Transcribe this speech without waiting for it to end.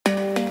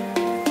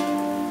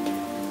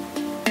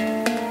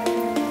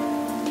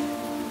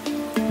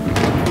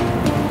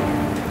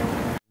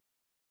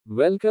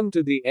Welcome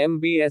to the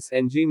MBS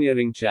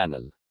Engineering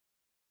channel.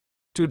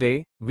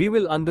 Today, we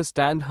will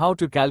understand how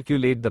to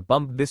calculate the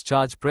pump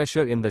discharge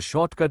pressure in the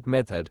shortcut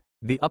method.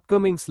 The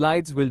upcoming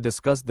slides will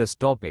discuss this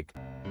topic.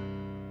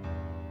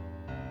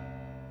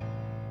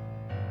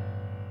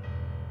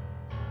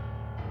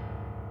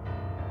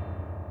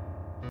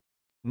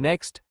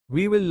 Next,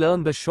 we will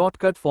learn the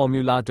shortcut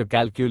formula to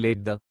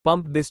calculate the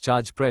pump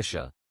discharge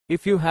pressure.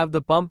 If you have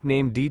the pump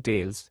name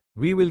details,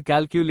 we will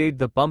calculate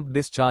the pump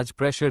discharge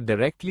pressure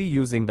directly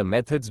using the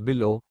methods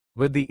below,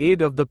 with the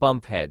aid of the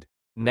pump head.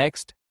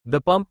 Next,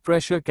 the pump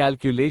pressure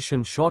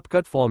calculation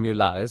shortcut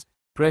formula is,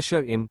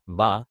 pressure in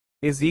bar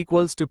is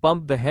equals to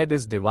pump the head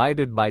is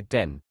divided by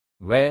 10,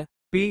 where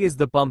P is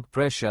the pump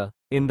pressure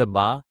in the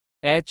bar,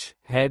 H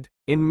head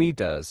in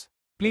meters.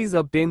 Please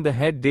obtain the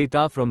head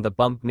data from the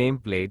pump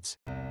nameplates.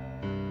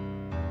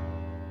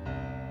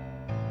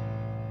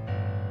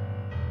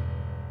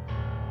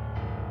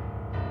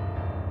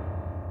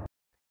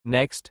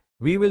 Next,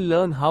 we will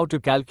learn how to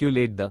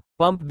calculate the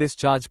pump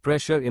discharge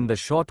pressure in the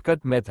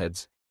shortcut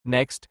methods.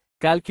 Next,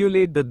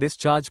 calculate the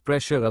discharge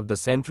pressure of the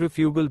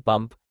centrifugal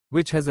pump,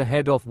 which has a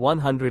head of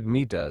 100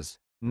 meters.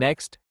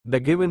 Next,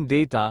 the given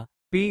data,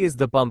 P is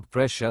the pump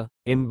pressure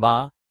in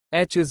bar,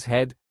 H is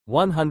head,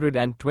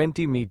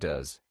 120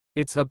 meters.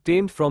 It's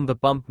obtained from the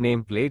pump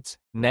nameplates.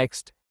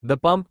 Next, the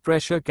pump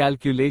pressure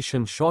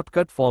calculation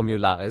shortcut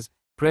formula is,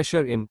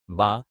 pressure in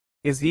bar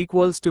is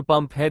equals to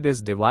pump head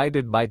is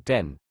divided by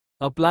 10.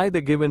 Apply the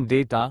given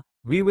data,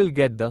 we will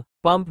get the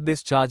pump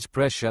discharge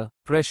pressure,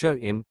 pressure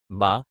in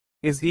bar,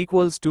 is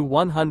equals to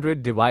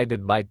 100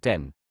 divided by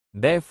 10.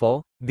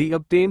 Therefore, the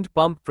obtained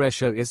pump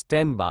pressure is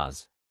 10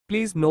 bars.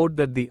 Please note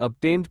that the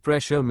obtained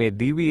pressure may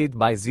deviate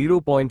by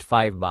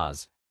 0.5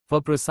 bars. For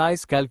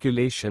precise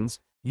calculations,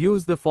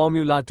 use the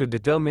formula to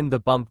determine the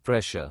pump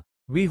pressure.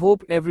 We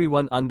hope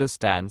everyone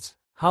understands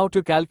how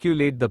to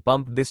calculate the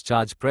pump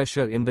discharge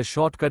pressure in the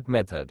shortcut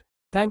method.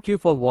 Thank you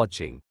for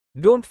watching.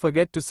 Don't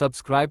forget to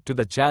subscribe to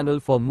the channel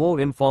for more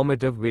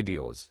informative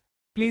videos.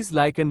 Please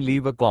like and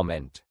leave a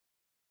comment.